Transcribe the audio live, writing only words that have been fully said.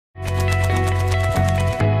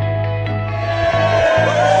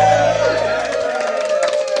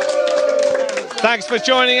Thanks for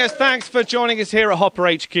joining us. Thanks for joining us here at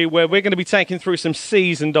Hoppa HQ, where we're going to be taking through some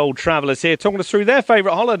seasoned old travellers here, talking us through their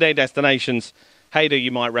favourite holiday destinations. Hayder, you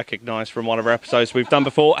might recognise from one of our episodes we've done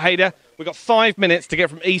before. Hayder, we've got 5 minutes to get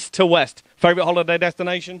from east to west. Favourite holiday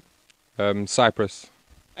destination? Cyprus.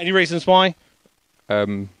 Any reasons why?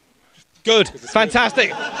 Good.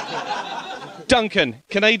 Fantastic. Duncan,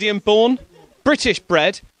 Canadian-born,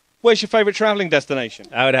 British-bred. Where's your favourite travelling destination?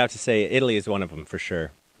 I would have to say Italy is one of them, for sure.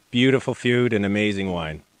 Beautiful food and amazing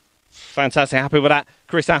wine. Fantastic. Happy with that.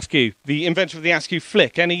 Chris Askew, the inventor of the Askew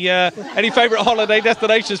flick. Any favourite holiday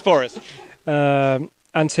destinations for us?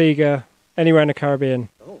 Antigua, anywhere in the Caribbean.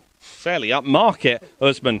 Oh, fairly upmarket.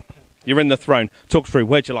 Usman, you're in the throne. Talk through,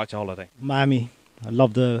 where'd you like to holiday? Miami. I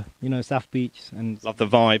love the, South Beach. And love the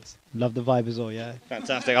vibes. Love the vibe as well, yeah.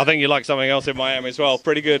 Fantastic. I think you like something else in Miami as well.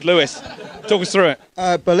 Pretty good. Lewis, talk us through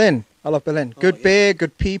it. Berlin. I love Berlin. Good beer,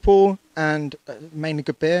 good people, and mainly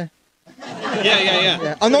good beer.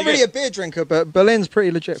 Yeah. I'm not really a beer drinker, but Berlin's pretty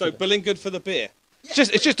legit. So Berlin good for the beer?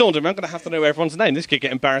 It's just dawned on me. I'm going to have to know everyone's name. This could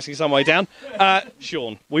get embarrassing some way down.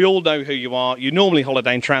 Sean, we all know who you are. You normally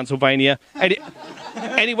holiday in Transylvania.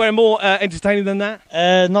 Anywhere more entertaining than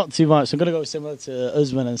that? Not too much. I'm going to go similar to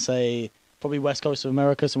Usman and say probably West Coast of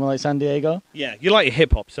America, somewhere like San Diego. Yeah, you like your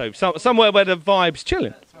hip-hop, so somewhere where the vibe's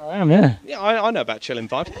chilling. That's where I am, yeah. Yeah, I know about chilling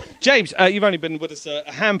vibes. James, you've only been with us a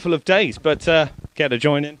handful of days, but care to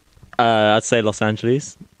join in? I'd say Los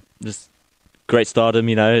Angeles. Just great stardom,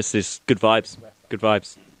 it's just good vibes. Good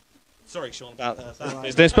vibes. Sorry, Sean, about that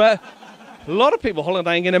business, but a lot of people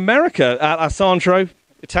holidaying in America. Alessandro,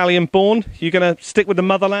 Italian-born. You going to stick with the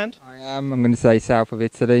motherland? I am. I'm going to say south of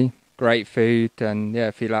Italy. Great food and,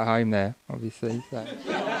 feel at home there, obviously. So.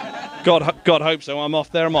 God hope so. I'm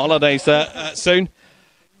off there on my holidays soon.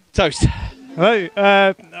 Toast. Hello.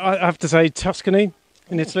 I have to say Tuscany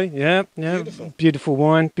in Italy. Yeah. Beautiful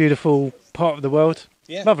wine, beautiful part of the world.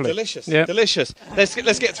 Yeah, lovely. Delicious. Yeah. Delicious.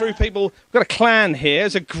 Let's get through people. We've got a clan here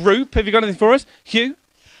as a group. Have you got anything for us? Hugh?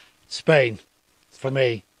 Spain, for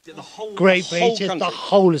me. Great beaches, the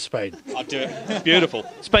whole of Spain. I'd do it. Beautiful.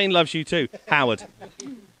 Spain loves you too. Howard?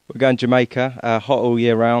 We're going to Jamaica, hot all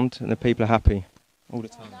year round, and the people are happy all the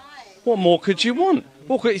time. What more could you want?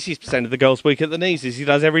 It's 60% of the girls' week at the knees, as he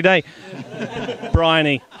does every day.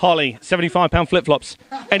 Bryony, Holly, £75 flip-flops.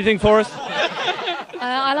 Anything for us?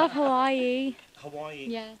 I love Hawaii. Hawaii.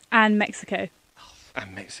 Yeah. And Mexico.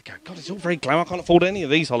 And Mexico. God, it's all very glamour. I can't afford any of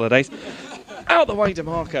these holidays. Out the way,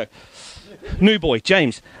 DeMarco. New boy,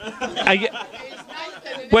 James.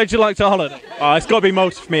 Where'd you like to holiday? It's got to be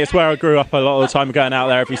Malta for me. It's where I grew up a lot of the time, going out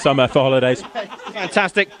there every summer for holidays.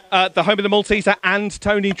 Fantastic. The home of the Malteser and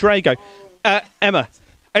Tony Drago. Emma,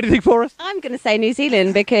 anything for us? I'm going to say New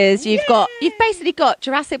Zealand because you've basically got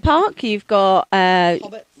Jurassic Park, you've got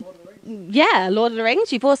Lord of the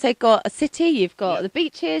Rings. You've also got a city. You've got the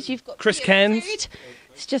beaches. You've got Chris Cairns. Food.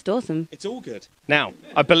 It's just awesome. It's all good. Now,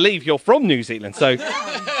 I believe you're from New Zealand, so.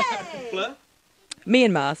 Fleur?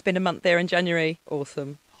 Myanmar. Spent a month there in January.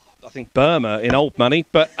 Awesome. I think Burma in old money,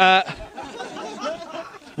 but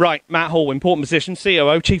right. Matt Hall, important position,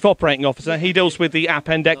 COO, Chief Operating Officer. He deals with the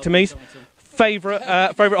appendectomies. Favourite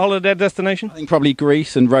holiday destination? I think probably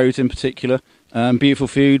Greece and Rhodes in particular. Beautiful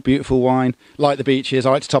food, beautiful wine. Like the beaches.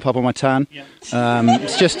 I like to top up on my tan.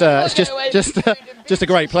 It's just a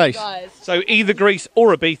great place. So either Greece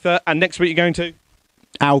or Ibiza, and next week you're going to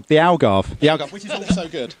the Algarve. The Algarve, which is also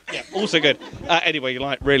good. Yeah, also good. Anyway, you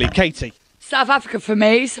like really, Katie. South Africa for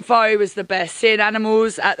me. Safari was the best. Seeing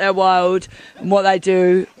animals at their wild and what they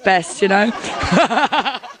do best, Got.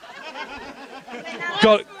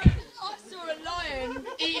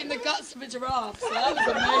 Eating the guts of a giraffe, so that was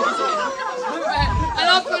amazing. And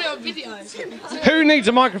I've got it on video. Who needs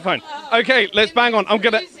a microphone? Okay, let's bang on. I'm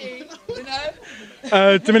gonna.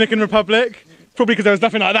 Dominican Republic, probably because there was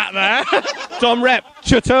nothing like that there. Tom Rep,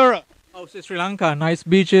 Chatura. Sri Lanka, nice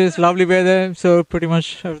beaches, lovely weather, so pretty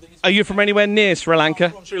much everything. Are you from anywhere near Sri Lanka?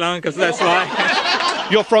 I'm from Sri Lanka, so that's why.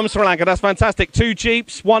 You're from Sri Lanka, that's fantastic. 2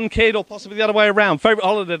 jeeps, 1 kid, or possibly the other way around. Favourite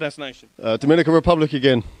holiday destination? Dominican Republic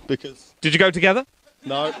again, because. Did you go together?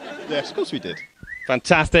 No. Yes, of course we did.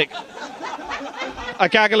 Fantastic. A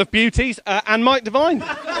gaggle of beauties and Mike Devine.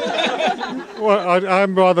 Well,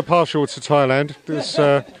 I'm rather partial to Thailand. There's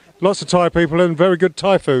lots of Thai people and very good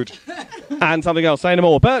Thai food. And something else, say no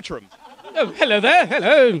more. Bertram. Oh, hello there,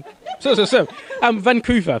 hello. So.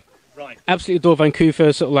 Vancouver. Right. Absolutely adore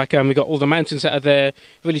Vancouver. Sort of like we've got all the mountains that are there,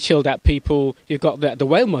 really chilled out people. You've got the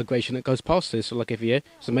whale migration that goes past this, like every year.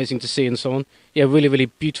 It's amazing to see and so on. Yeah, really, really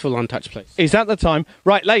beautiful, untouched place. Is that the time?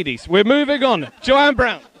 Right, ladies, we're moving on. Joanne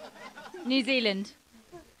Brown. New Zealand.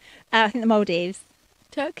 I think the Maldives.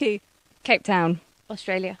 Turkey. Cape Town.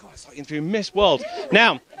 Australia. It's like into Miss World.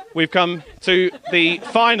 Now, we've come to the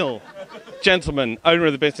final gentleman, owner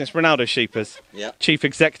of the business, Ronaldo Sheepers. Yep. Chief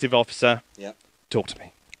Executive Officer. Yep. Talk to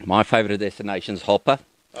me. My favourite destination's Hoppa.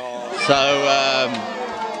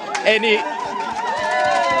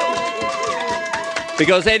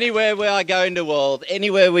 Because anywhere where I go in the world,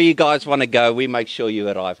 anywhere where you guys want to go, we make sure you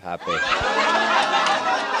arrive happy.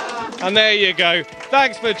 And there you go.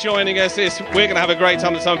 Thanks for joining us. We're going to have a great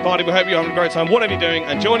time at the summer party. We hope you're having a great time, whatever you're doing.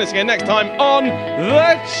 And join us again next time on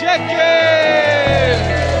The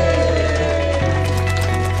Check-In!